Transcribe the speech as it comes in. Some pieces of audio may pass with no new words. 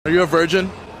Are you a virgin?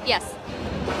 Yes.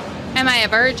 Am I a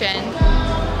virgin?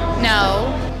 No.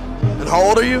 And how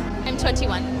old are you? I'm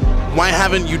 21. Why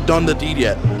haven't you done the deed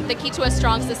yet? The key to a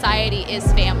strong society is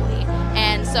family.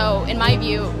 And so, in my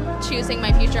view, choosing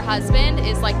my future husband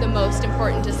is like the most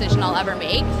important decision I'll ever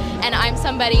make. And I'm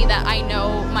somebody that I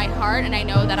know my heart, and I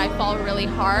know that I fall really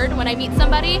hard when I meet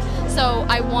somebody. So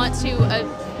I want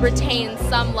to retain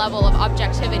some level of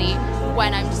objectivity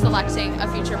when I'm selecting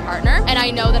a future partner. And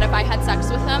I know that if I had sex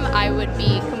with them, I would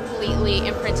be completely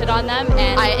imprinted on them.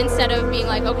 And instead of being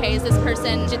like, okay, is this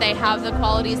person, do they have the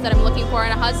qualities that I'm looking for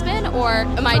in a husband, or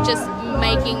am I just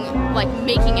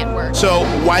making it work? So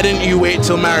why didn't you wait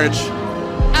till marriage?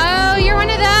 Oh, you're one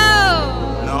of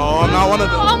those. No, I'm not one of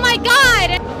those. Oh my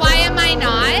God. Why am I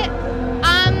not?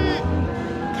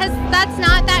 Because that's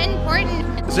not that important.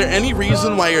 Is there any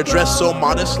reason why you're dressed so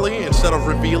modestly instead of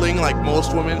revealing like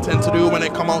most women tend to do when they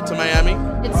come out to Miami?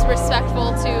 It's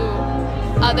respectful to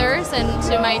others and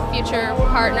to my future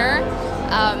partner,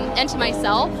 and to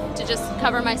myself, to just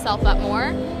cover myself up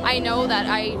more. I know that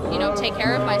I, take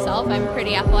care of myself. I'm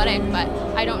pretty athletic, but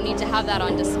I don't need to have that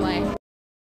on display.